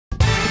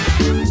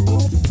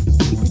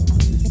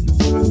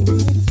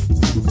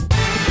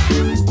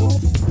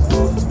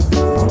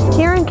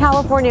Here in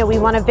California, we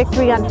won a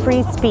victory on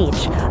free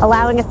speech,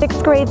 allowing a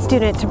 6th grade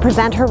student to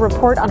present her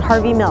report on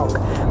Harvey Milk,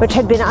 which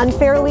had been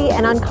unfairly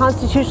and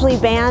unconstitutionally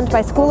banned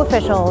by school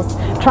officials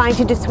trying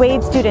to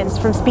dissuade students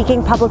from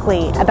speaking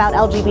publicly about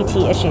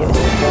LGBT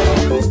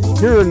issues.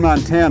 Here in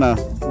Montana,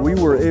 we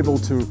were able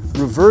to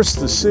reverse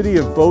the city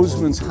of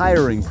Bozeman's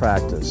hiring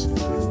practice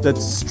that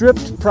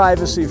stripped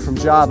privacy from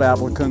job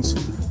applicants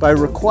by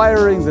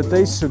requiring that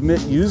they submit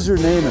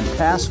username and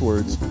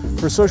passwords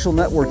for social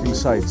networking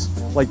sites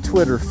like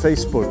Twitter,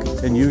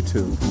 Facebook, and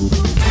YouTube.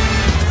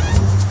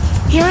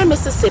 Here in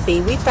Mississippi,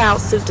 we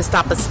filed suit to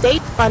stop a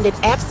state-funded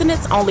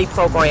abstinence-only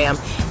program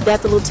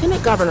that the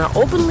Lieutenant Governor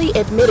openly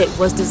admitted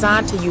was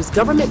designed to use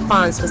government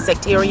funds for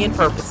sectarian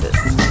purposes.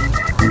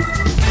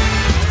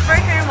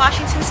 We're here in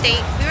Washington State.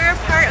 We were a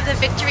part of the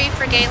Victory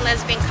for Gay and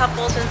Lesbian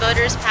Couples when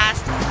voters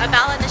passed a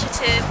ballot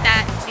initiative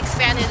that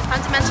expanded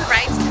fundamental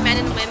rights to men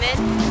and women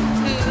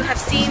who have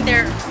seen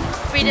their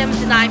freedom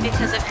denied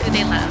because of who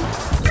they love.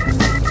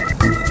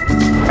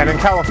 And in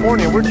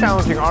California, we're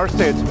challenging our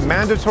state's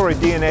mandatory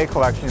DNA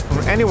collection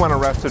from anyone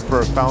arrested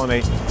for a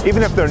felony,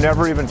 even if they're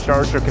never even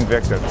charged or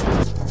convicted.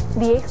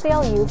 The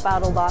ACLU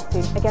filed a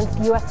lawsuit against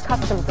U.S.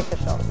 Customs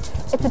officials.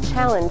 It's a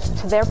challenge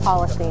to their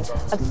policy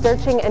of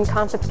searching and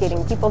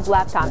confiscating people's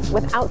laptops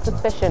without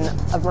suspicion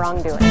of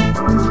wrongdoing.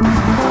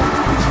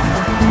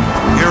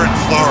 Here in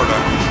Florida,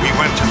 we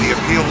went to the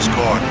appeals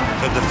court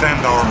to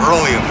defend our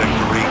earlier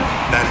victory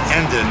that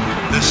ended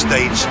this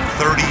state's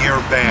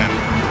 30-year ban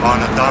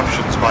on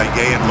adoptions by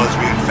gay and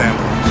lesbian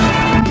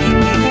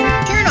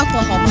families. Here in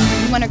Oklahoma,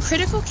 we won a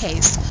critical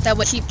case that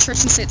would keep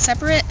church and state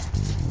separate.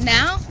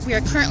 Now, we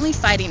are currently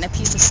fighting a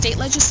piece of state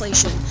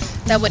legislation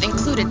that would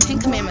include a Ten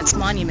Commandments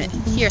monument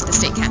here at the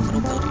State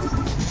Capitol building.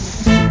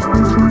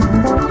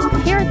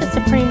 Here at the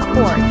Supreme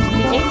Court,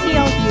 the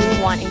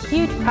ACLU won a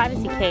huge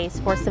privacy case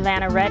for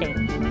Savannah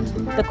Redding.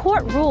 The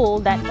court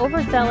ruled that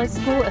overzealous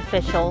school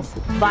officials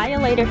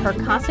violated her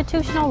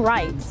constitutional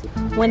rights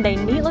when they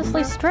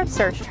needlessly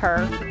strip-searched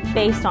her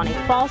based on a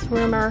false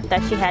rumor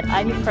that she had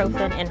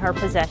ibuprofen in her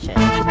possession.